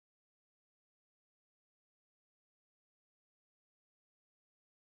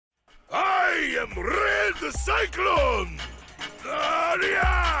I am Red Cyclone!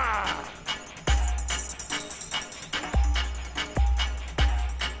 Yeah!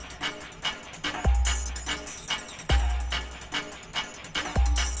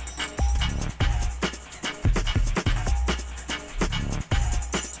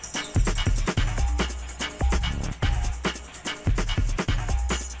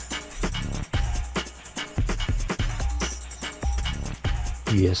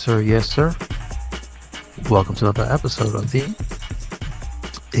 Yes, sir. Yes, sir. Welcome to another episode of the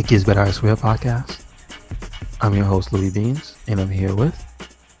It Gets Better, I Swear podcast. I'm your host, Louis Beans, and I'm here with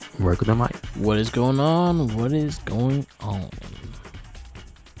RedCycloneInc. What is going on? What is going on?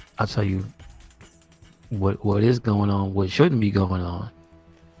 I'll tell you what is going on, what shouldn't be going on.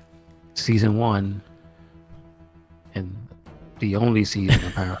 Season 1, and the only season,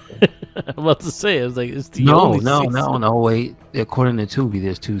 apparently. I'm about to say, I was like, it's the only season. No, wait. According to Tubi,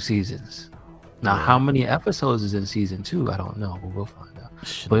 there's 2 seasons. Now, Yeah. how many episodes is in season 2? I don't know, but we'll find out.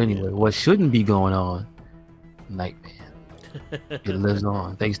 Shouldn't But be anyway, what shouldn't be going on? Nightman. It lives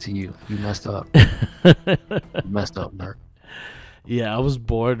on, thanks to you. You messed up. You messed up, Merc. Yeah, I was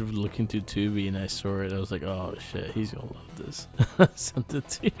bored of looking through Tubi and I saw it. I was like, oh shit, he's gonna love this. I sent it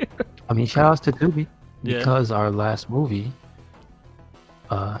to you. I mean, shout outs to Tubi Yeah. because our last movie,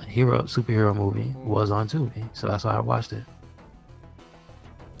 superhero movie, was on Tubi, so that's why I watched it.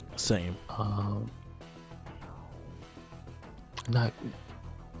 Same. Not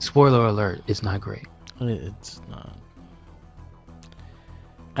spoiler alert, it's not great. It's not.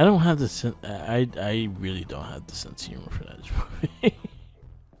 I don't have the sense. I really don't have the sense of humor for that movie.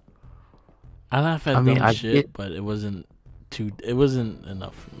 I laugh at dumb shit, but it wasn't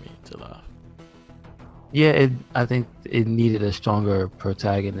enough for me to laugh. Yeah, I think it needed a stronger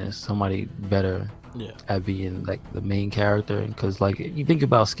protagonist, somebody better Yeah. at being like the main character. Because like you think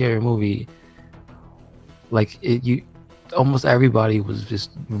about scary movie, like almost everybody was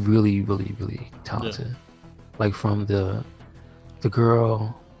just really, really, really talented. Yeah. Like from the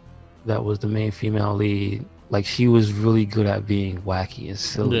girl that was the main female lead, like she was really good at being wacky and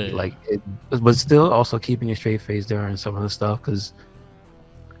silly, Yeah. like but still also keeping a straight face during some of the stuff, because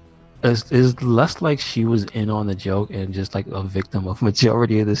it's less like she was in on the joke and just like a victim of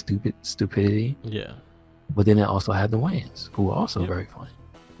majority of the stupidity. Yeah. But then it also had the Wayans, who are also Yep. very funny.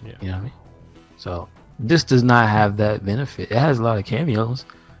 Yeah. You know what I mean? So this does not have that benefit. It has a lot of cameos,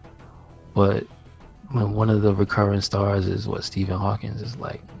 but when one of the recurring stars is what Stephen Hawkins is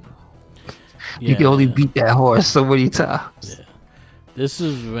like, you can only beat that horse so many times. Yeah. This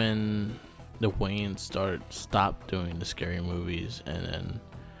is when the Wayans stopped doing the scary movies, and then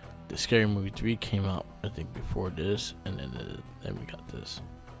the Scary Movie 3 came out, I think, before this, and then we got this.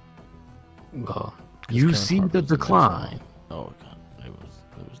 Well, 'Cause you Kevin see Hart the was the next decline. one. Oh god, it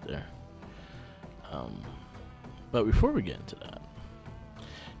was there. But before we get into that,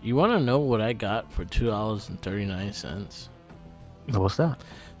 you want to know what I got for $2.39? What's that?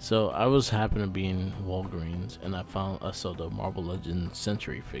 So I was happened to be in Walgreens, and I saw the Marvel Legends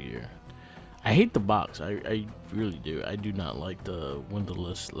Century figure. I hate the box. I really do. I do not like the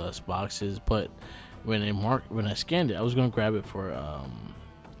windowless boxes. But when I scanned it, I was gonna grab it for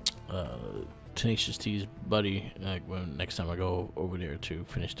Tenacious T's buddy. Like when next time I go over there to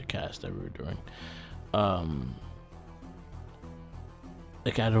finish the cast that we were doing.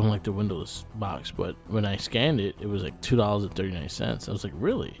 Like I don't like the windowless box, but when I scanned it, it was like $2.39. I was like,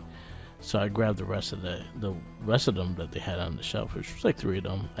 really? So I grabbed the rest of them that they had on the shelf, which was like 3 of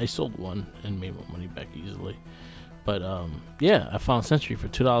them. I sold one and made my money back easily. But yeah, I found Century for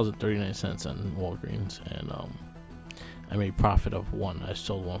 $2.39 on Walgreens, and I made profit of one. I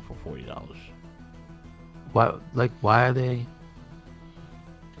sold one for $40. Why are they?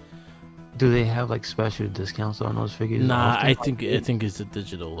 Do they have like special discounts on those figures? Nah, often? I think it's a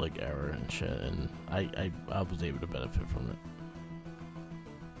digital like error and shit, and I was able to benefit from it.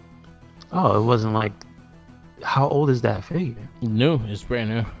 Oh, it wasn't like. How old is that figure? New, it's brand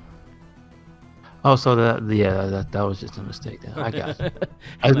new. Oh, so that was just a mistake. Then I got it.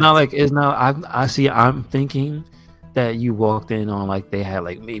 It's not. I see. I'm thinking that you walked in on like they had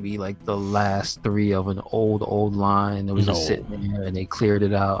like maybe like the last 3 of an old line that was just No. sitting there and they cleared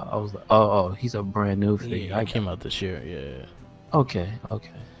it out. I was like, oh, he's a brand new figure. Yeah, I came out this year. Yeah. Okay.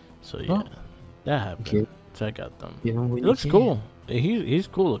 So yeah, Well, that happened. okay. So I got them. Give him what It you looks can. cool. He's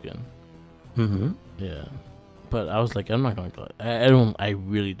cool looking. Mm-hmm. Yeah. But I was like, I'm not gonna. I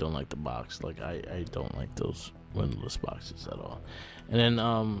really don't like the box. Like I don't like those windowless boxes at all. And then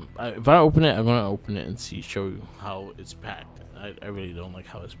if I open it, I'm gonna open it and show you how it's packed. I really don't like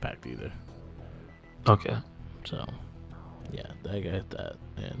how it's packed either. Okay. So yeah, I got that.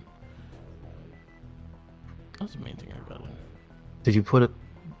 And That's the main thing I got in. Did you put it?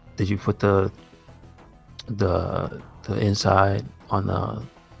 Did you put the inside on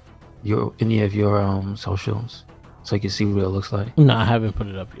any of your socials so you can see what it looks like? No, I haven't put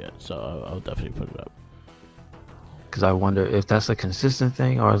it up yet, so I'll definitely put it up. Because I wonder if that's a consistent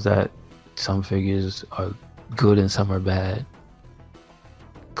thing, or is that some figures are good and some are bad.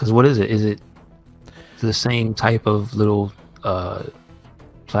 Because what is it? Is it the same type of little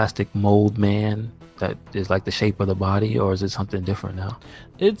plastic mold man that is like the shape of the body, or is it something different now?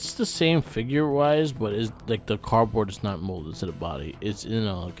 It's the same figure wise, but it's like the cardboard is not molded to the body. It's in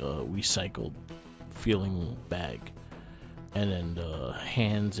like a recycled feeling bag, and then the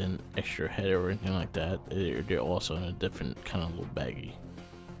hands and extra head or anything like that, they're also in a different kind of little baggie.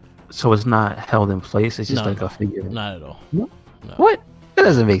 So it's not held in place. It's just like No, a figure. not at all. No? No. What? That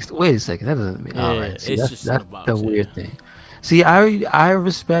doesn't make. Wait a second. That doesn't make. Yeah, All right. See, it's that's just in the box, the weird yeah. thing. See, I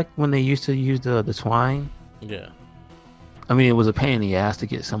respect when they used to use the twine. Yeah. I mean, it was a pain in the ass to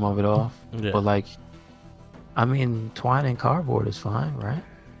get some of it off. Yeah. But like, I mean, twine and cardboard is fine, right?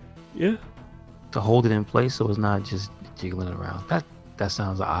 Yeah. To hold it in place so it's not just jiggling around. That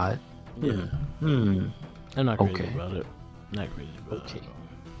sounds odd. Yeah. Hmm. I'm not crazy Okay. about it. Not crazy about Okay. it.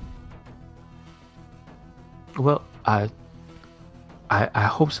 Well, I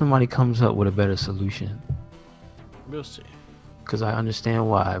hope somebody comes up with a better solution, We'll see. because I understand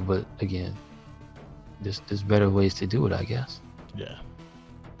why, but again, there's better ways to do it, I guess. Yeah.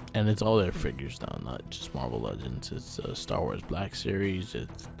 And it's all their figures now, not just Marvel Legends. It's Star Wars Black Series.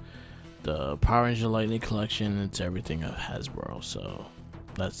 It's the Power Ranger Lightning Collection. It's everything of Hasbro. So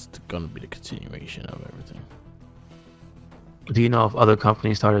that's going to be the continuation of everything. Do you know if other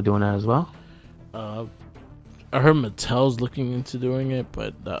companies started doing that as well? I heard Mattel's looking into doing it,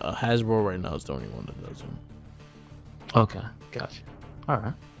 but Hasbro right now is the only one that does them. Okay, gotcha. All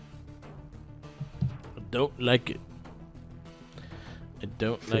right. I don't like it. I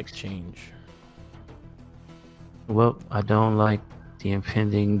don't like change. Well, I don't like the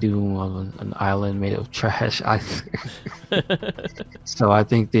impending doom of an island made of trash either. So I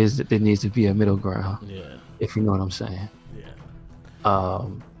think there needs to be a middle ground, Yeah. if you know what I'm saying. Yeah.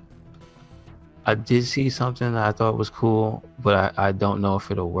 I did see something that I thought was cool, but I don't know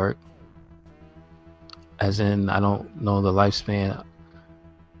if it'll work. As in, I don't know the lifespan,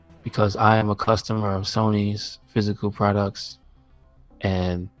 because I am a customer of Sony's physical products,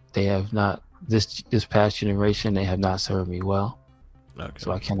 and they have not this past generation. They have not served me well, Okay.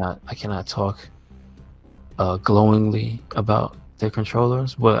 so I cannot talk glowingly about their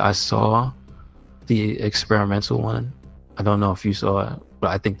controllers. But I saw the experimental one. I don't know if you saw it, but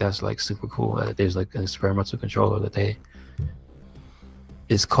I think that's like super cool. There's like an experimental controller that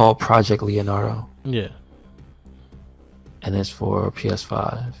it's called Project Leonardo, Yeah. and it's for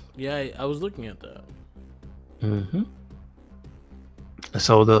PS5. Yeah, I was looking at that. Mm-hmm.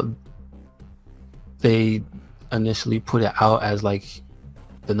 So they initially put it out as like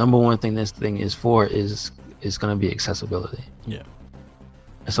the number one thing this thing is for is going to be accessibility. Yeah.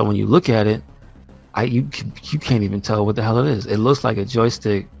 And so when you look at it, you can't even tell what the hell it is. It looks like a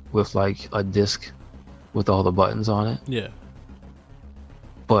joystick with like a disc with all the buttons on it. Yeah.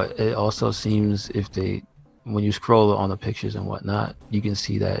 But it also seems when you scroll on the pictures and whatnot, you can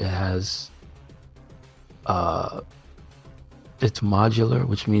see that it has it's modular,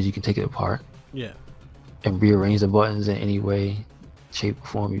 which means you can take it apart Yeah. and rearrange the buttons in any way, shape, or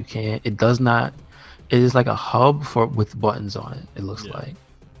form you can. It is like a hub with buttons on it, it looks Yeah. like.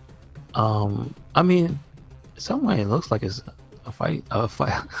 I mean, some way it looks like it's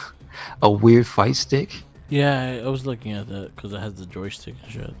a weird fight stick. Yeah, I was looking at that because it has the joystick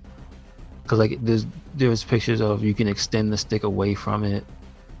and shit. Because like there's pictures of you can extend the stick away from it,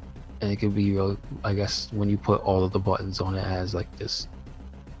 and it could be real. I guess when you put all of the buttons on it, has like this,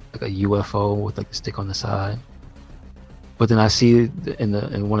 like a UFO with like the stick on the side. But then I see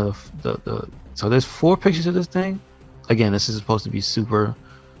in one of the so there's 4 pictures of this thing. Again, this is supposed to be super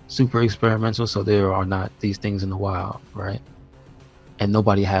experimental, so there are not these things in the wild, right? And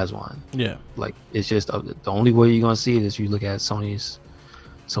nobody has one. Yeah. Like, it's just the only way you're gonna see it is if you look at Sony's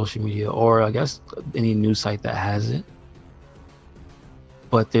social media, or I guess any news site that has it.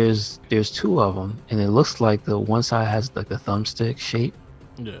 But there's 2 of them, and it looks like the one side has like the thumbstick shape,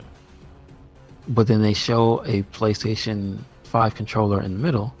 Yeah. but then they show a PlayStation 5 controller in the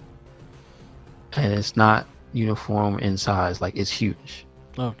middle, and it's not uniform in size. Like, it's huge.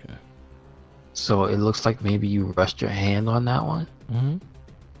 Okay. So it looks like maybe you rest your hand on that one, Mm-hmm.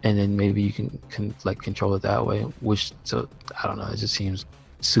 and then maybe you can like control it that way. Which, so I don't know. It just seems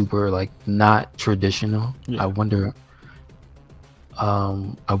super like not traditional. Yeah. I wonder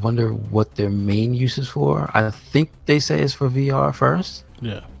I wonder what their main use is for. I think they say it's for VR first,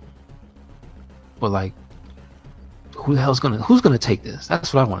 Yeah. but like, who's gonna take this?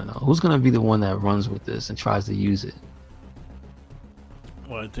 That's what I want to know. Who's gonna be the one that runs with this and tries to use it?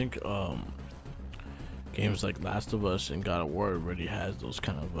 Well, I think games like Last of Us and God of War already has those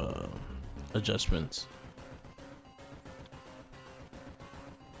kind of adjustments.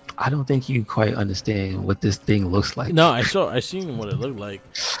 I don't think you quite understand what this thing looks like. No, I seen what it looked like,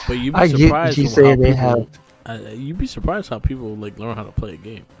 but you'd be I get what surprised you on say how they people. have. You'd be surprised how people like learn how to play a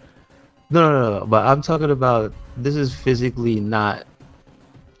game. No. But I'm talking about this is physically not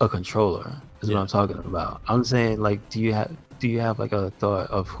a controller. Is Yeah. what I'm talking about. I'm saying like, do you have like a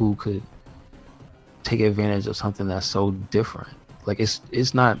thought of who could take advantage of something that's so different? Like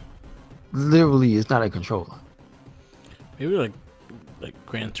it's not literally it's not a controller. Maybe like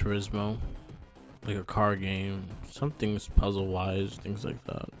Gran Turismo, like a car game, some things puzzle wise, things like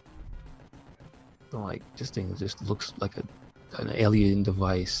that. So, like this thing just looks like an alien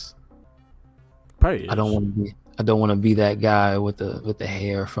device. Probably is. I don't want to be that guy with the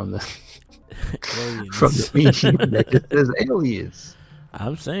hair from the Aliens. from the meme that just says aliens.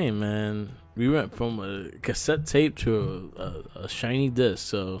 I'm saying, man, we went from a cassette tape to a shiny disc,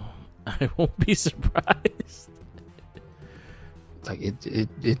 so I won't be surprised. Like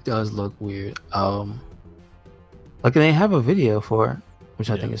it does look weird. Like they have a video for it, which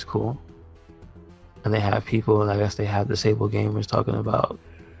I think is cool. And they have people, and I guess they have disabled gamers talking about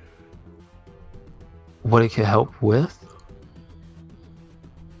what it can help with.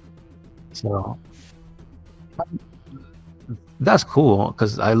 So that's cool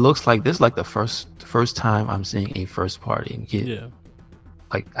because it looks like this is like the first time I'm seeing a first party get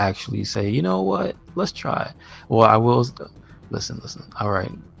like actually say, you know what, let's try it. Well, I will listen. All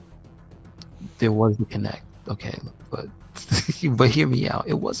right, there was the Connect, okay, but but hear me out.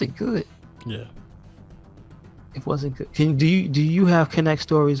 It wasn't good. Yeah. It wasn't good. Do you have Connect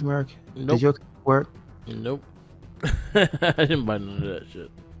stories, Merc? Nope. Did your work? Nope. I didn't buy none of that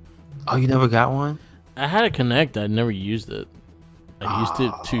shit. Oh, you never got one? I had a Connect. I never used it. I used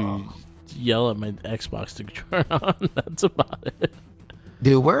it to yell at my Xbox to turn on. That's about it.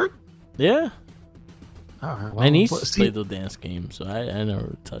 Did it work? Yeah. All right. My niece played the dance game, so I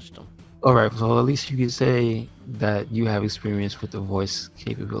never touched them. All right. So at least you could say that you have experience with the voice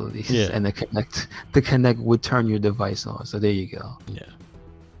capabilities. Yeah. And the Connect would turn your device on. So there you go. Yeah.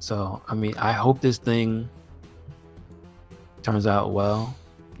 So I mean, I hope this thing turns out well.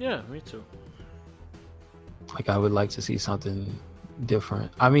 Yeah, me too. Like I would like to see something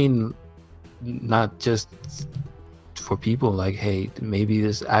different. I mean, not just for people. Like, hey, maybe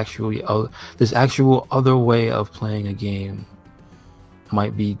this actual other way of playing a game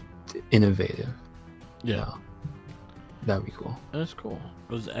might be innovative. Yeah, that'd be cool. That's cool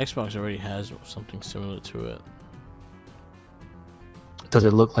because the Xbox already has something similar to it. Does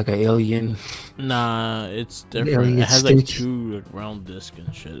it look like an alien? Nah, it's different. It has like two round discs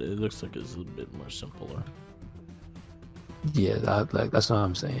and shit. It looks like it's a little bit more simpler. Yeah, that's what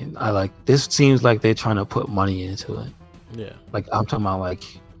I'm saying. I like this. Seems like they're trying to put money into it. Yeah. Like I'm talking about, like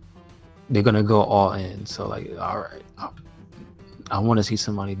they're gonna go all in. So like, all right, I want to see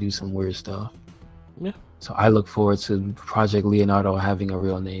somebody do some weird stuff. Yeah. So I look forward to Project Leonardo having a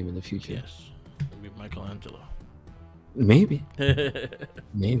real name in the future. Yes. It'll be Michelangelo. Maybe.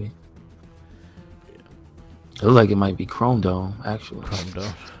 Maybe. It looks like it might be Chrome Dome, actually.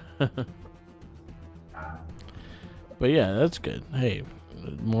 Chrome Dome. But yeah, that's good. Hey,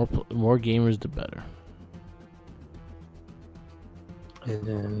 more gamers, the better. And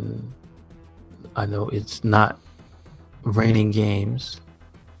then I know it's not raining games,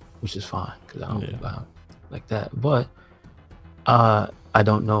 which is fine because I don't like that. But I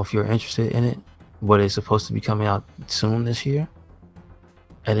don't know if you're interested in it. But it's supposed to be coming out soon this year,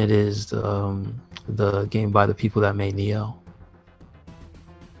 and it is the game by the people that made Neo,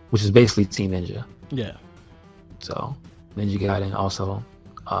 which is basically Team Ninja. Yeah. So Ninja Gaiden also,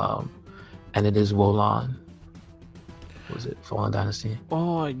 and it is Wolon. Was it Fallen Dynasty?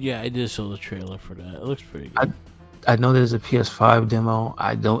 Oh yeah, I did saw the trailer for that. It looks pretty good. I know there's a PS5 demo.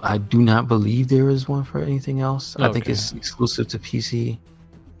 I do not believe there is one for anything else. Okay. I think it's exclusive to PC.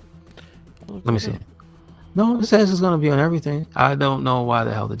 Let me see. No, it says it's gonna be on everything. I don't know why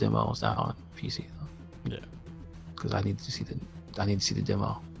the hell the demo is not on PC though. Yeah. Because I need to see the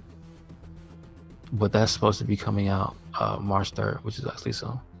demo. But that's supposed to be coming out March 3rd, which is actually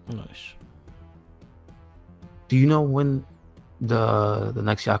soon. Nice. Do you know when the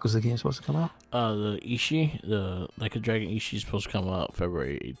next Yakuza game is supposed to come out? The Ishii, the Like a Dragon Ishii is supposed to come out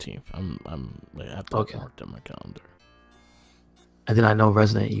February 18th. I have to mark that on my calendar. And then I know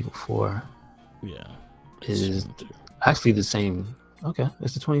Resident Evil 4 Yeah. is actually the same. Okay,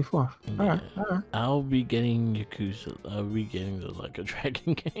 it's the 24th. All right, all right. I'll be getting Yakuza. I'll be getting the Like a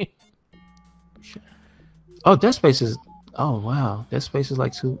Dragon game. Oh, Dead Space is. Oh wow, Dead Space is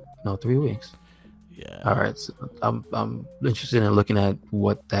like 3 weeks. Yeah. All right, so I'm interested in looking at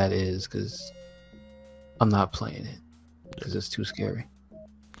what that is because I'm not playing it because it's too scary.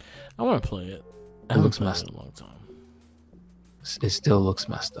 I want to play it. I It haven't looks played messed it in a long time. It still looks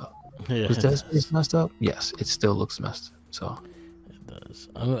messed up. Yeah, Was Dead Space messed up? Yes, it still looks messed up. So it does.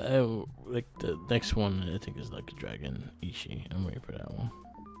 Like the next one, I think is Like a Dragon Ishi. I'm waiting for that one.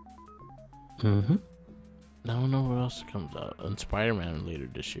 mm-hmm. I don't know what else comes out. And Spider-Man later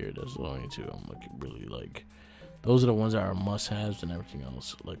this year. That's the only two I'm like really like. Those are the ones that are must-haves, and everything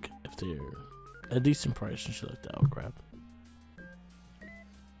else, like if they're a decent price and shit like that, I'll grab.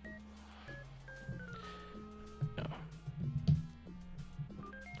 Yeah.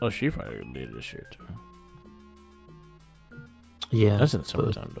 Oh, Street Fighter later this year too. Yeah, That's in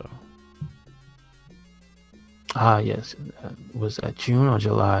summertime though. Yes. Was that June or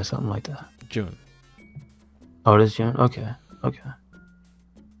July? Something like that. June. Oh, this June. Okay.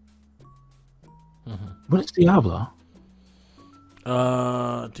 Mm-hmm. When is Diablo?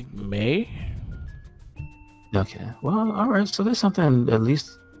 I think May. Okay. Well, all right. So there's something at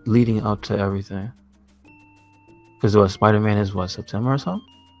least leading up to everything. Because what Spider-Man is what, September or something?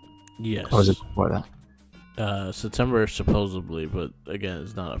 Yes. Or is it before that? September supposedly, but again,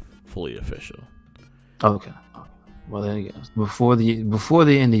 it's not fully official. Okay. Well, there you go. Before the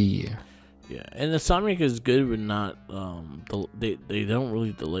end of the year. Yeah, and Insomniac is good, but not they don't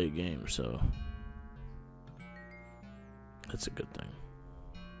really delay games, so that's a good thing.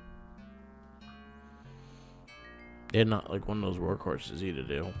 They're not like one of those workhorses either.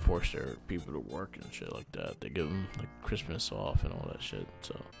 They don't force their people to work and shit like that. They give them like Christmas off and all that shit.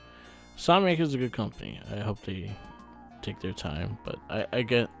 So Insomniac is a good company. I hope they take their time, but I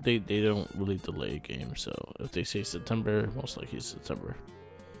get they don't really delay games. So if they say September, most likely it's September.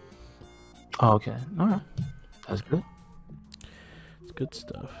 Oh, okay. All right. That's good. It's good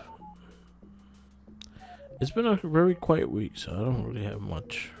stuff. It's been a very quiet week, so I don't really have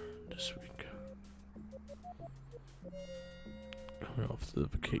much this week. Coming off the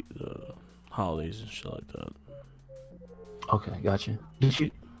holidays and shit like that. Okay, gotcha. Did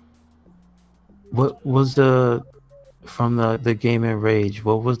you? What was from the Game and Rage?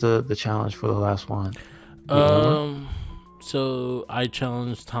 What was the challenge for the last one? So I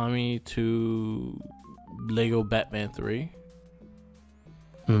challenged Tommy to Lego Batman 3.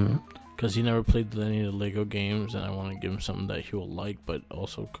 Because he never played any of the Lego games, and I want to give him something that he will like, but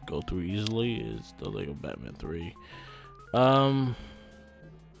also could go through easily. Is the Lego Batman 3? I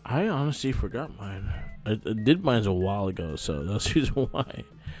honestly forgot mine. I did mine a while ago, so that's the reason why.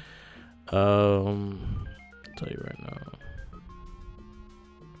 I'll tell you right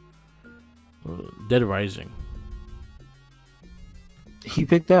now. Dead Rising. He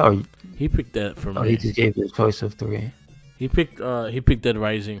picked that, or he picked that for me. He just gave you a choice of 3. He picked Dead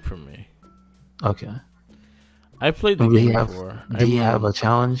Rising for me. Okay. I played the game before. Did he have a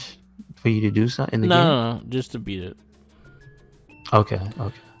challenge for you to do something in the game? No, just to beat it. Okay.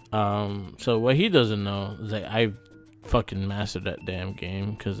 So what he doesn't know is that I fucking mastered that damn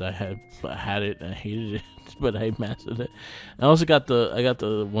game because I had it and I hated it, but I mastered it. I also got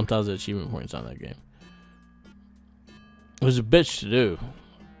the 1,000 achievement points on that game. It was a bitch to do.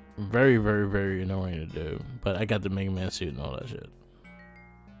 Very, very, very annoying to do. But I got the Mega Man suit and all that shit.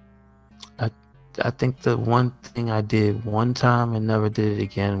 I think the one thing I did one time and never did it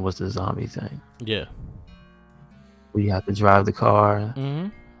again was the zombie thing. Yeah. Where you have to drive the car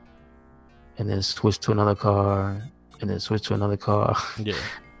and then switch to another car and then switch to another car. Yeah.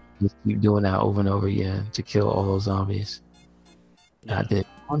 Just keep doing that over and over again to kill all those zombies. Yeah. I did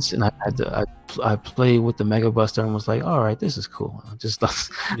once, and I played with the Mega Buster and was like, all right, this is cool.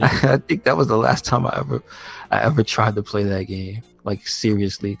 I think that was the last time I ever tried to play that game, like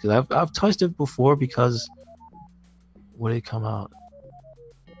seriously, because I've touched it before because when did it come out?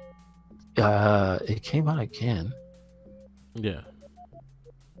 It came out again. Yeah.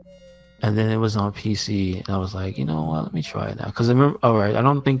 And then it was on PC, and I was like, you know what, let me try it now. Because I remember, all right, I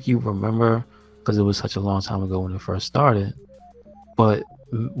don't think you remember because it was such a long time ago when it first started. But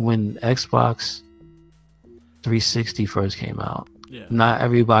when Xbox 360 first came out, not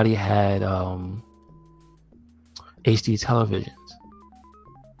everybody had HD televisions.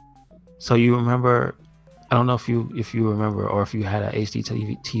 So you remember, I don't know if you remember or if you had an HD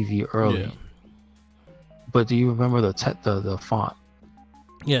TV early. Yeah. But do you remember the font?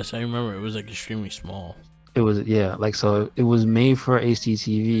 Yes, I remember. It was like extremely small. It was yeah, like so it was made for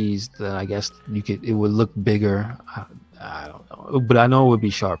HDTVs that I guess it would look bigger. I don't know, but I know it would be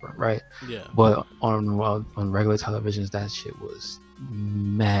sharper, right? Yeah. But on regular televisions, that shit was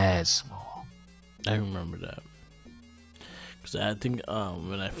mad small. I remember that. Cause I think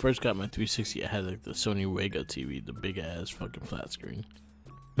when I first got my 360, I had like the Sony Wega TV, the big ass fucking flat screen.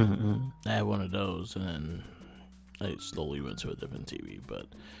 Mm-hmm. I had one of those, and then I slowly went to a different TV. But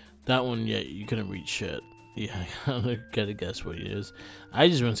that one, yeah, you couldn't read shit. Yeah, I gotta guess what it is. I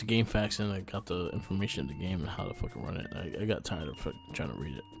just went to GameFAQs and I got the information of the game and how to fucking run it. I got tired of trying to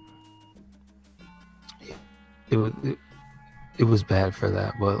read it. It was bad for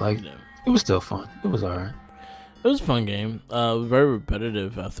that, but like Yeah. it was still fun. It was alright. It was a fun game. Very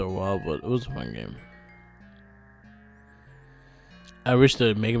repetitive after a while, but it was a fun game. I wish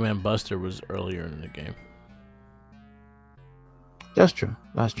the Mega Man Buster was earlier in the game. That's true.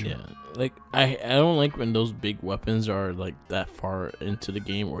 That's true. Yeah, like I don't like when those big weapons are like that far into the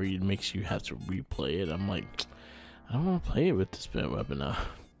game, or it makes you have to replay it. I'm like, I don't want to play it with this big weapon now.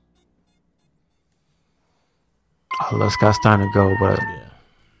 I'll let Scott Steiner go, but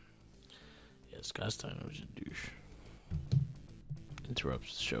Yeah, Scott Steiner was a douche.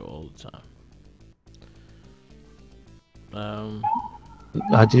 Interrupts the show all the time.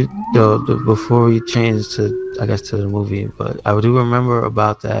 I did before we changed to I guess to the movie, but I do remember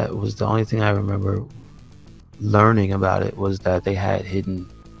about that was the only thing I remember learning about it was that they had hidden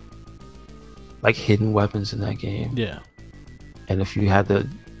weapons in that game. Yeah. And if you had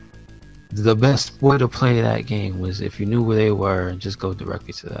the best way to play that game was if you knew where they were and just go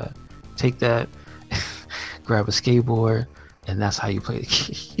directly to that. Take that, grab a skateboard, and that's how you play the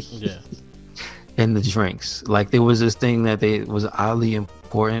game. Yeah. And the drinks, like there was this thing that was oddly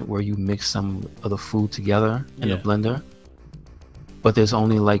important where you mix some of the food together in a blender, but there's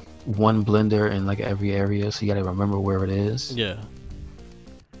only like one blender in like every area, so you gotta remember where it is. Yeah.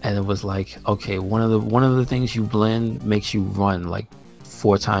 And it was like, okay, one of the things you blend makes you run like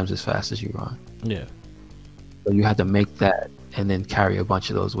 4 times as fast as you run. Yeah. So you had to make that and then carry a bunch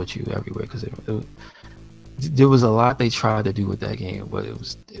of those with you everywhere because there was a lot they tried to do with that game, but it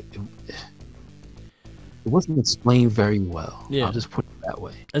wasn't explained very well. Yeah. I'll just put it that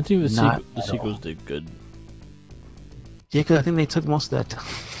way. I think the sequels did good. Yeah, because I think they took most of that.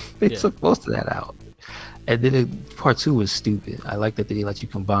 They took most of that out. And then part 2 was stupid. I like that they let you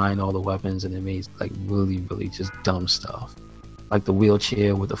combine all the weapons and it made like really, really just dumb stuff, like the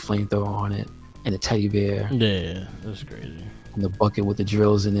wheelchair with the flamethrower on it and the teddy bear. Yeah, that's crazy. And the bucket with the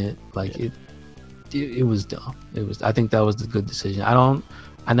drills in it. Like it was dumb. I think that was the good decision.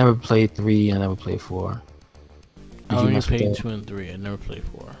 I never played 3. I never played 4. I only played 2 and 3. I never played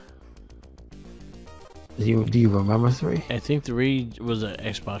 4. Do you remember 3? I think 3 was an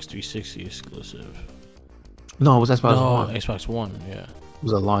Xbox 360 exclusive. No, it was Xbox One. Xbox One, yeah. It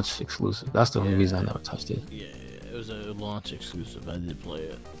was a launch exclusive. That's the only reason I never touched it. Yeah, it was a launch exclusive. I did play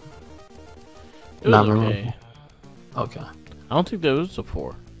it. It was okay. Okay. I don't think there was a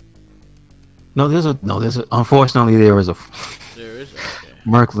 4. No, there's a. Unfortunately, there is a. There is. Okay.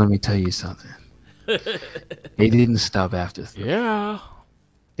 Merc, let me tell you something. They didn't stop after 3. Yeah.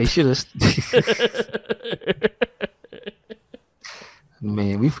 They should have.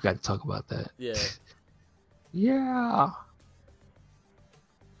 Man, we forgot to talk about that. Yeah. Yeah.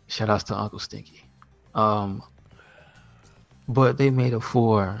 Shout outs to Uncle Stinky. But they made a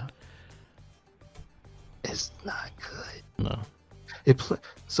 4. It's not good. No.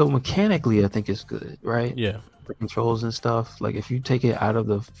 So mechanically, I think it's good, right? Yeah. The controls and stuff. Like if you take it out of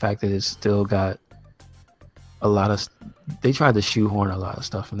the fact that it's still got a lot of, they tried to shoehorn a lot of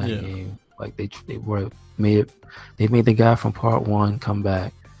stuff in that game. Like they made the guy from part 1 come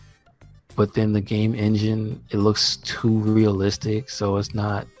back, but then the game engine, it looks too realistic, so it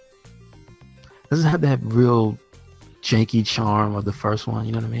doesn't have that real janky charm of the first one.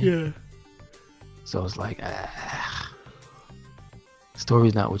 You know what I mean? Yeah. So it's like,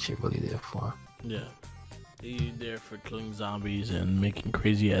 story's not what you're really there for. Yeah. You're there for killing zombies and making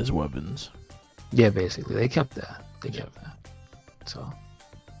crazy ass weapons. Yeah, basically. They kept that. So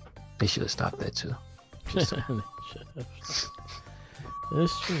they should have stopped that too. That's true.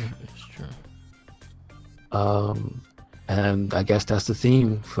 That's true. And I guess that's the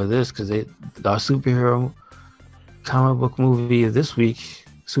theme for this, because our superhero comic book movie this week,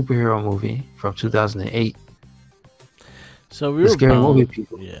 superhero movie from 2008. So we were bound. Movie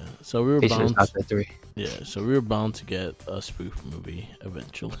people. Yeah. So we were they bound. Stopped at 3. Yeah. So we were bound to get a spoof movie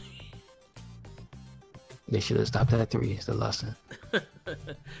eventually. They should have stopped at 3. It's the lesson.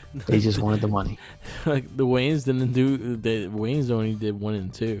 They just wanted the money. Like the Waynes didn't do. The Waynes only did 1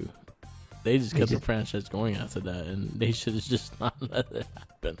 and 2. They just kept the franchise going after that, and they should have just not let it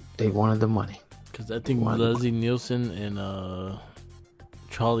happen. They wanted the money. Because I think Leslie Nielsen and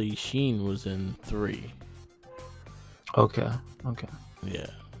Charlie Sheen was in 3. Okay. Yeah.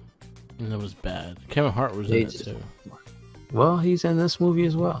 And it was bad. Kevin Hart was in it too. Well, he's in this movie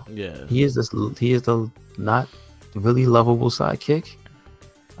as well. Yeah. He is the not really lovable sidekick,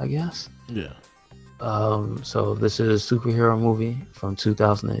 I guess. Yeah. So this is a superhero movie from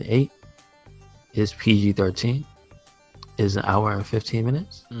 2008. It's PG-13. Is an hour and 15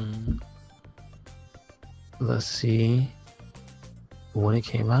 minutes. Mm-hmm. Let's see when it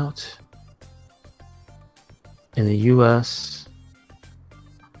came out. In the U.S.,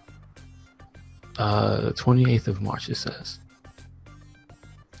 28th of March, it says.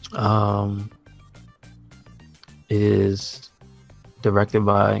 It is directed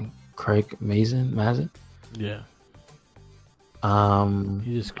by Craig Mazin. Yeah.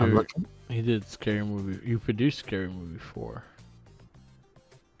 He did Scary Movie. You produced Scary Movie 4.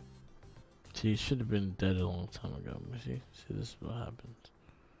 See, he should have been dead a long time ago. See, this is what happens.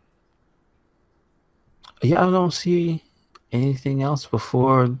 Yeah, I don't see anything else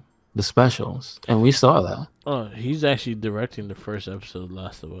before the specials, and we saw that. Oh, he's actually directing the first episode of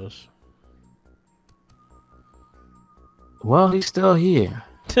Last of Us. Well, he's still here.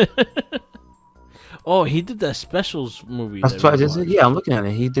 Oh, he did that specials movie. That's why I just said, yeah, I'm looking at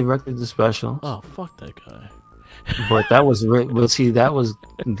it. He directed the specials. Oh, fuck that guy. But that was written. But see, that was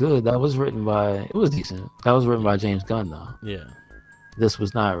good. That was written by. It was decent. That was written by James Gunn, though. Yeah. This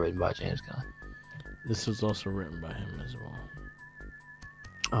was not written by James Gunn. This was also written by him as well.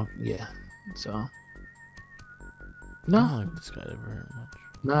 Oh yeah. So. I No, don't like this guy ever very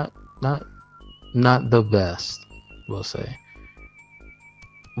much. not the best, we'll say.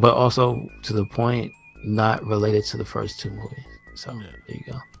 But also to the point, not related to the first 2 movies. So Yeah. there you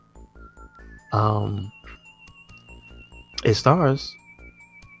go. It stars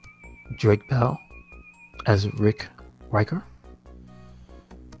Drake Bell as Rick Riker.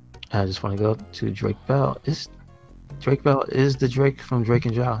 I just want to go to Drake Bell. Drake Bell is the Drake from Drake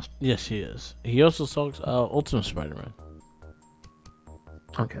and Josh. Yes, he is. He also talks Ultimate Spider-Man.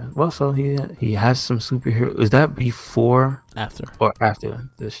 Okay. Well, so he has some superhero. Is that before After. or after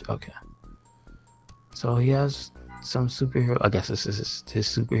this? Okay. So he has some superhero. I guess this is his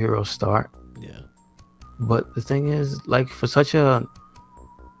superhero start. Yeah. But the thing is, like, for such a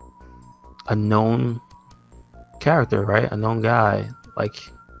known character, right? A known guy, like,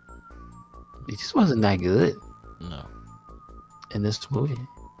 he just wasn't that good No. in this movie.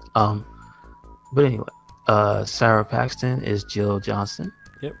 But anyway, Sarah Paxton is Jill Johnston.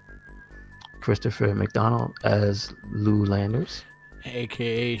 Yep. Christopher McDonald as Lou Landers.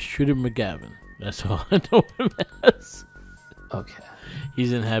 AKA Shooter McGavin. That's all I know him as. Okay.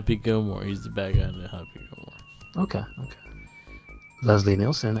 He's in Happy Gilmore. He's the bad guy in Happy Gilmore. Okay. Leslie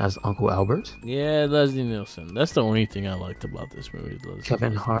Nielsen as Uncle Albert. Yeah, Leslie Nielsen. That's the only thing I liked about this movie.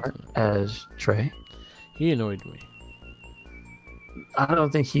 Kevin Hart as Trey. He annoyed me. I don't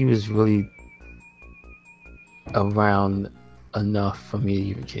think he was really around enough for me to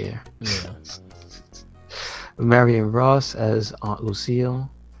even care. Yeah. Marion Ross as Aunt Lucille,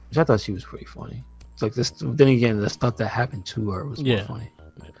 which I thought she was pretty funny. It's like this. Then again, the stuff that happened to her was more funny.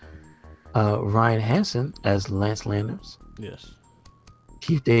 Ryan Hansen as Lance Landers. Yes.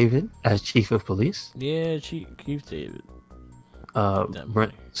 Keith David as Chief of Police. Yeah, Keith David.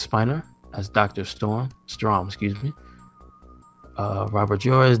 Brent Spiner as Dr. Strom, excuse me. Robert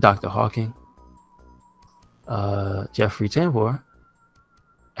Joy as Dr. Hawking. Jeffrey Tambor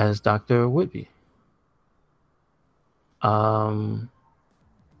as Dr. Whitby.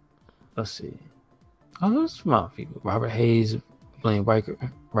 Let's see. Oh, those small people. Robert Hayes playing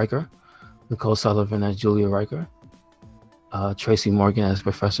Riker. Nicole Sullivan as Julia Riker. Tracy Morgan as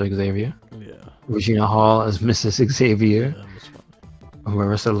Professor Xavier. Yeah. Regina Hall as Mrs. Xavier. That was funny.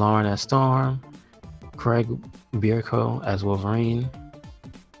 Marissa Lauren as Storm. Craig Bierko as Wolverine,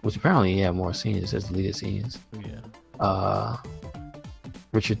 which apparently he had more scenes as deleted scenes. Yeah.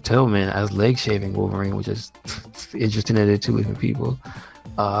 Richard Tillman as leg shaving Wolverine, which is interesting that they're 2 different people.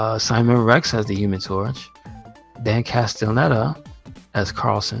 Simon Rex as the Human Torch. Dan Castellaneta as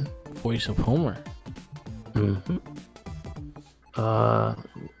Carlson. Voice of Homer. Mm-hmm.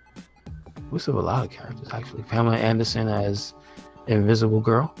 Voice of a lot of characters actually. Pamela Anderson as Invisible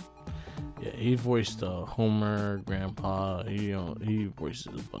Girl. Yeah, he voiced Homer, Grandpa. He voices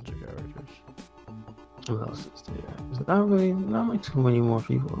a bunch of characters. Who else is there? Not like too many more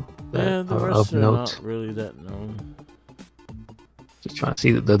people. Yeah, the rest are not really that known. Just trying to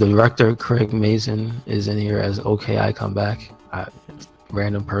see the director Craig Mazin is in here as Okay I Come Back.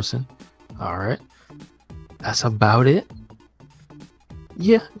 Random person. all right, that's about it.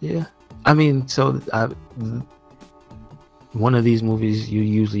 Yeah, yeah. I mean, one of these movies you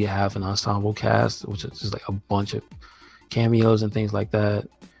usually have an ensemble cast, which is just like a bunch of cameos and things like that,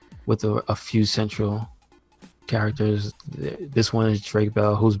 with a few central characters. This one is Drake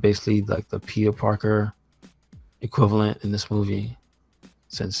Bell, who's basically like the Peter Parker equivalent in this movie,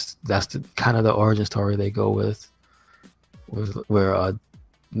 since that's the kind of the origin story they go with, where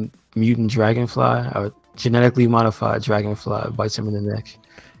mutant dragonfly or genetically modified dragonfly bites him in the neck.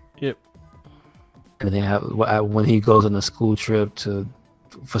 Yep. And they have when he goes on a school trip to,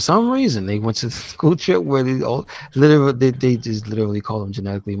 for some reason they went to the school trip where they all they just literally call them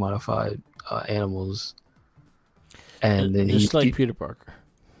genetically modified animals, and then just like Peter Parker.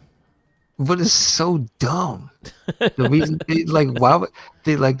 But it's so dumb. The reason why would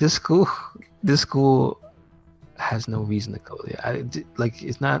they like this school? This school has no reason to go there.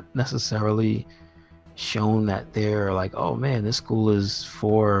 It's not necessarily shown that they're like, oh man, this school is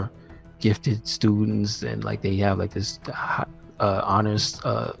for gifted students, and like they have like this honors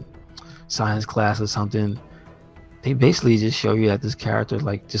science class or something. They basically just show you that this character is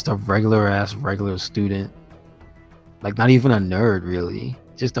like just a regular student, like not even a nerd really,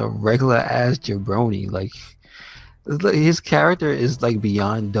 just a regular ass jabroni. Like his character is like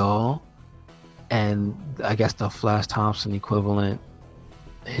beyond dull, and I guess the Flash Thompson equivalent,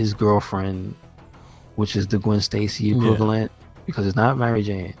 his girlfriend, which is the Gwen Stacy equivalent, because it's not Mary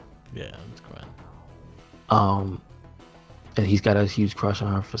Jane. Yeah, that's correct. And he's got a huge crush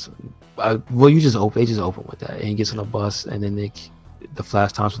on her for some. They just open with that, and he gets on a bus, and then the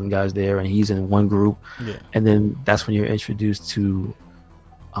Flash Thompson guy's there, and he's in one group, and then that's when you're introduced to,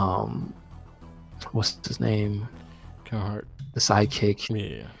 what's his name? Kevin Hart, the sidekick.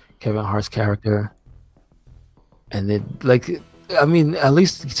 Yeah, Kevin Hart's character, and then I mean, at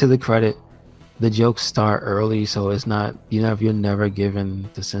least to the credit, the jokes start early, so it's not, you're never given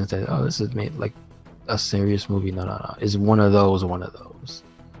the sense that, oh, this is made like a serious movie. No. It's one of those.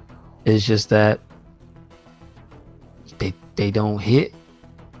 It's just that they don't hit.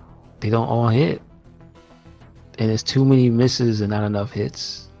 They don't all hit, and it's too many misses and not enough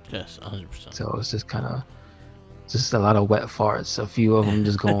hits. Yes, 100%. So it's just kind of just a lot of wet farts. A few of them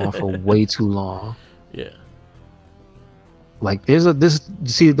just go on for way too long. Yeah. Like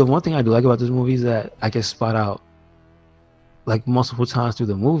the one thing I do like about this movie is that I can spot out like multiple times through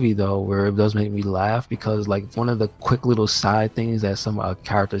the movie though, where it does make me laugh, because like one of the quick little side things that some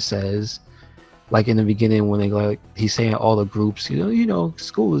character says, like in the beginning when he's saying all the groups,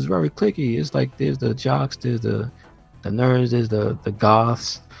 school is very cliquey. It's like there's the jocks, there's the nerds, there's the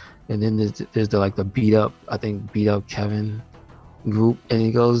goths, and then there's the beat up Kevin group, and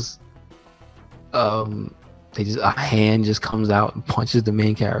he goes, a hand just comes out and punches the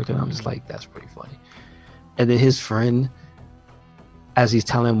main character, and I'm just like, that's pretty funny. And then his friend, as he's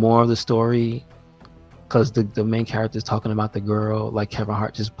telling more of the story, because the main character is talking about the girl, like Kevin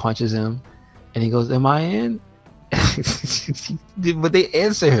Hart just punches him, and he goes, am I in? But they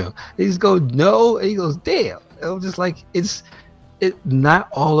answer him. They just go, no, and he goes, damn. And I'm just like, not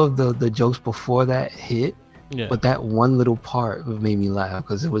all of the jokes before that hit, but that one little part made me laugh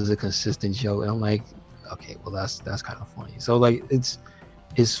because it was a consistent joke, and I'm like, okay, well that's kind of funny. So like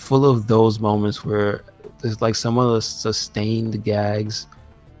it's full of those moments where there's like some of the sustained gags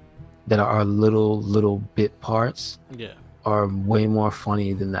that are little bit parts are way more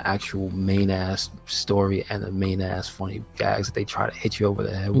funny than the actual main ass story and the main ass funny gags that they try to hit you over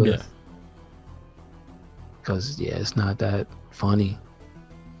the head with. Because it's not that funny.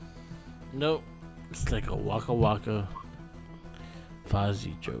 Nope, it's like a Waka Waka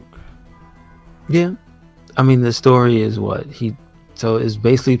Fozzie joke. Yeah. I mean, the story is so it's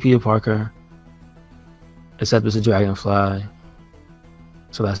basically Peter Parker, except it's a dragonfly.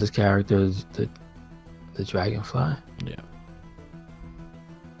 So that's his character, the dragonfly. Yeah.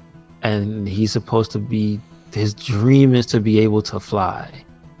 And he's supposed to be, his dream is to be able to fly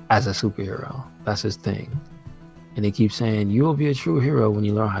as a superhero. That's his thing. And they keep saying, you will be a true hero when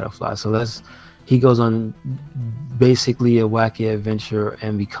you learn how to fly. So he goes on basically a wacky adventure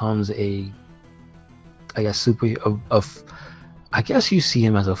and becomes I guess I guess you see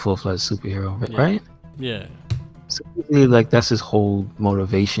him as a full-fledged superhero, right? Yeah. So like that's his whole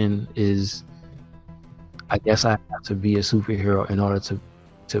motivation is, I guess I have to be a superhero in order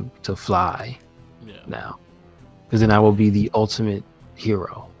to fly. Now, because then I will be the ultimate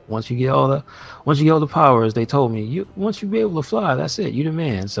hero. Once you get all the powers, they told me, once you be able to fly, that's it. You the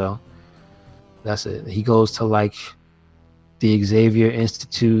man. So that's it. He goes to like the Xavier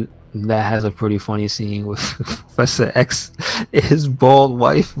Institute that has a pretty funny scene with Professor X, his bald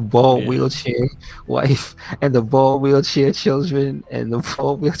wife, bald Yeah. wheelchair wife, and the bald wheelchair children, and the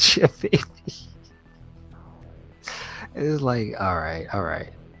bald wheelchair baby. It's like, all right.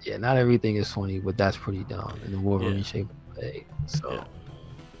 Yeah, not everything is funny, but that's pretty dumb. And the Wolverine Yeah. shaped leg. So, Yeah.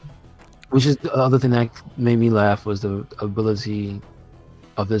 which is the other thing that made me laugh was the ability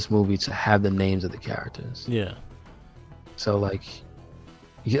of this movie to have the names of the characters. Yeah. So like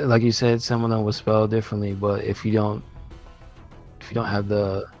you said, some of them were spelled differently, but if you don't have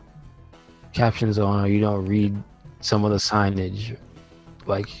the captions on, or you don't read some of the signage,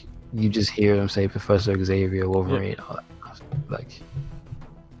 like you just hear them say Professor Xavier, Wolverine, all that stuff. Like,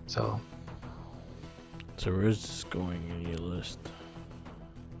 so where's this going in your list?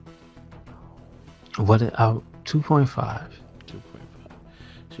 what? 2.5. 2.5.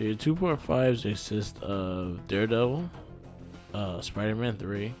 So your 2.5s consist of Daredevil, Spider-Man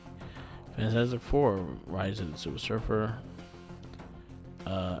 3, Fantastic Four, Rise of the Silver Surfer,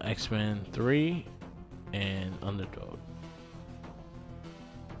 X-Men 3, and Underdog.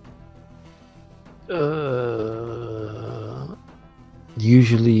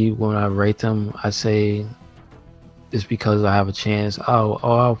 Usually when I rate them, I say it's because I have a chance.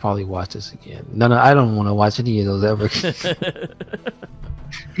 I'll probably watch this again. No, I don't want to watch any of those ever.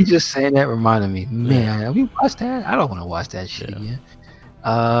 You just saying that reminded me, man. Have we watched that? I don't want to watch that shit again.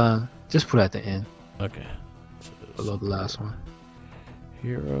 Just put it at the end. Okay. So Below the last one.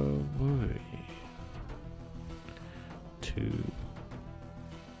 Hero movie.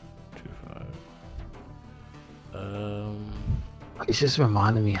 2.5. It's just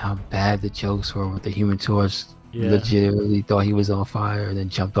reminding me how bad the jokes were with the Human Torch. Yeah. Legitimately thought he was on fire and then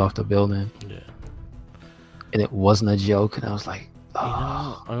jumped off the building. Yeah. And it wasn't a joke, and I was like, You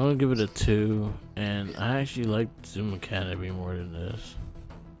know, I'm gonna give it a 2, and I actually like Zoom Academy more than this.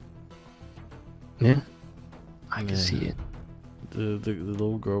 yeah, I can see it. The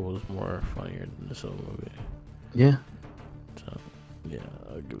little girl was more funnier than this whole movie. Yeah. So yeah,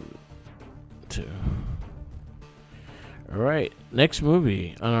 I'll give it a 2. Alright, next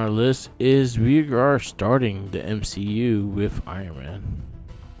movie on our list is we are starting the MCU with Iron Man.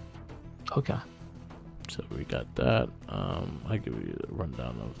 Okay. So we got that. I'll give you a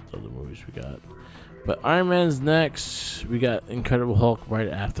rundown of the other movies we got. But Iron Man's next. We got Incredible Hulk right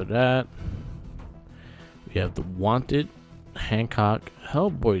after that. We have The Wanted, Hancock,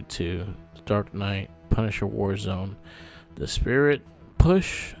 Hellboy 2, The Dark Knight, Punisher Warzone, The Spirit,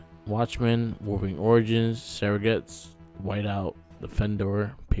 Push, Watchmen, Wolverine Origins, Surrogates, Whiteout,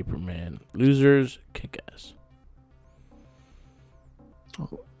 Defender, Paperman, Losers, Kick-Ass.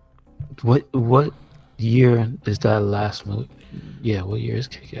 What year is that last movie? Yeah, what year is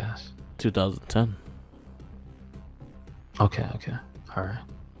Kick-Ass? 2010. Okay. All right.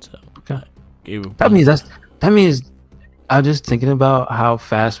 So Okay. I gave it That means I'm just thinking about how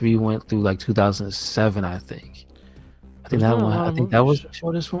fast we went through like 2007. I think There's not a lot of that was movies. the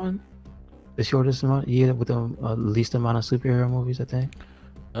shortest one. The shortest amount year with the least amount of superhero movies. I think.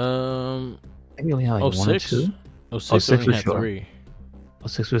 Maybe we only had like 1 or 2. 06 06 only was had short. 3.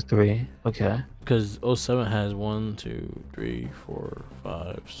 06 was 3. Okay. Because 07 has 1, 2, 3, 4,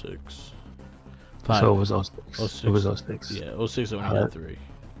 5, 6. 5. So it was 06. 06. It was 06. Yeah, 06 only Alright. had 3.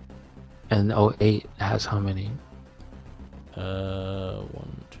 And 08 has how many?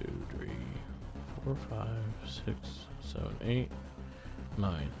 1, 2, 3, 4, 5, 6, 7, 8,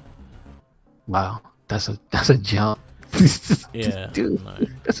 9. Wow, that's a jump. Yeah, Dude,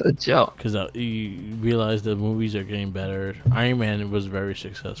 9. that's a jump. Because you realize the movies are getting better. Iron Man was very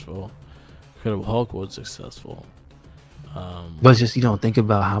successful. Incredible Hulk was successful. But it's just you don't think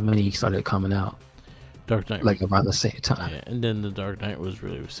about how many started coming out Dark Knight, like around the same time. yeah, and then the Dark Knight was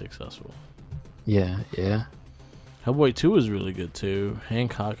really successful. Yeah. Hellboy 2 was really good too.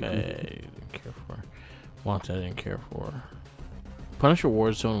 Hancock, I didn't care for. Wanted, I didn't care for. Punisher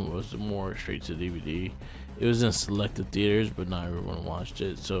Warzone was more straight to DVD. It was in selected theaters, but not everyone watched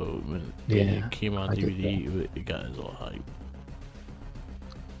it. So when it came on I get DVD, it got us all hype.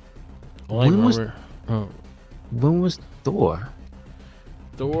 When was Thor?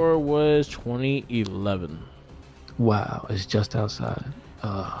 Thor was 2011. Wow, it's just outside.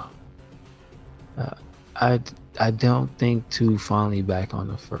 I don't think too fondly back on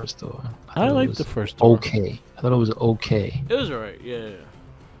the first Thor. I liked the first Thor. Okay. I thought it was okay. It was alright, yeah.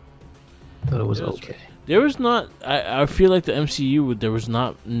 I thought it was It was okay. There was not. I feel like the MCU. There was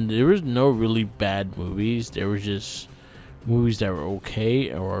no really bad movies. There were just movies that were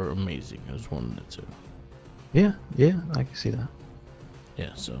okay or amazing. It was one of the two. Yeah, I can see that.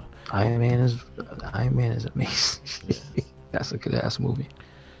 Yeah. So Iron Man is amazing. That's a good ass movie.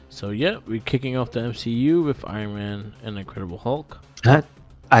 So yeah, we're kicking off the MCU with Iron Man and Incredible Hulk.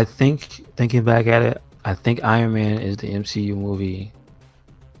 I think, thinking back at it, I think Iron Man is the MCU movie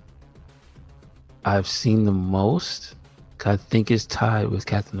I've seen the most. 'Cause I think it's tied with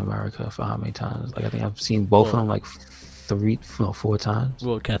Captain America for how many times. Like I think I've seen both of them like 4 times.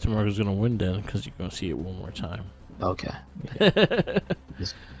 Well, Captain America's gonna win then because you're gonna see it one more time. Okay.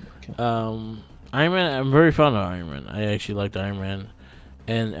 Iron Man, I'm very fond of Iron Man. I actually liked Iron Man,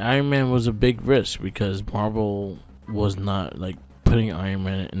 and Iron Man was a big risk because Marvel was not like putting Iron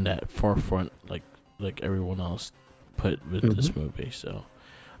Man in that forefront like everyone else put with this movie. So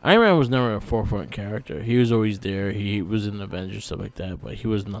Iron Man was never a forefront character. He was always there. He was in Avengers, stuff like that, but he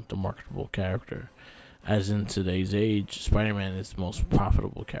was not the marketable character. As in today's age, Spider-Man is the most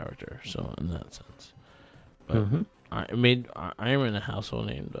profitable character. So in that sense, but it made Iron Man a household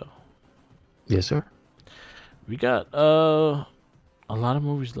name, though. Yes, sir. We got a lot of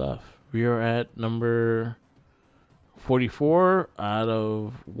movies left. We are at number 44 out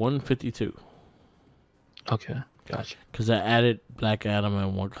of 152. Okay, gotcha. Because I added Black Adam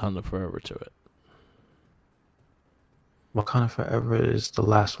and Wakanda Forever to it. Wakanda Forever is the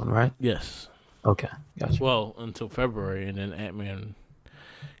last one, right? Yes. Okay, gotcha. Well, until February, and then Ant-Man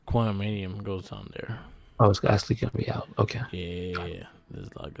Quantumanium goes on there. Oh, it's actually going to be out. Okay. Yeah, there's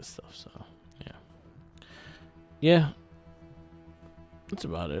a lot of good stuff, so, yeah. Yeah. That's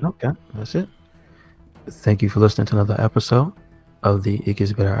about it. Okay, that's it. Thank you for listening to another episode of the It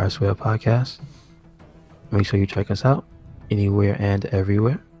Gets Better I Swear podcast. Make sure you check us out anywhere and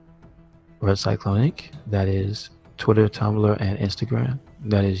everywhere. RedCycloneInc. That is Twitter, Tumblr, and Instagram.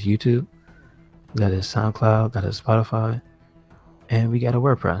 That is YouTube. That is SoundCloud. That is Spotify. And we got a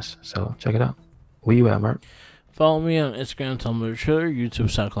WordPress. So check it out. Where you at, Mark? Follow me on Instagram, Tumblr, Twitter, YouTube,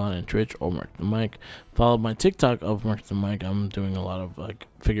 SoundCloud, and Twitch, or Mark the Mic. Follow my TikTok of Mark the Mic. I'm doing a lot of like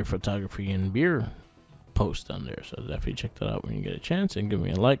figure photography and beer posts on there. So definitely check that out when you get a chance and give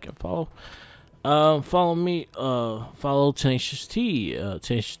me a like and follow. Follow me, follow Tenacious T,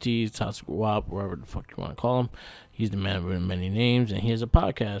 Tenacious T, Toxic Wop, wherever the fuck you want to call him. He's the man with many names, and he has a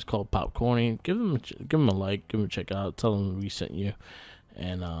podcast called Popcorning. Give him a like, give him a check out, tell him we sent you,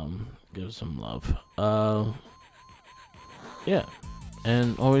 and give him some love. Yeah,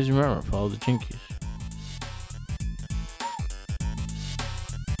 and always remember, follow the Jinkies.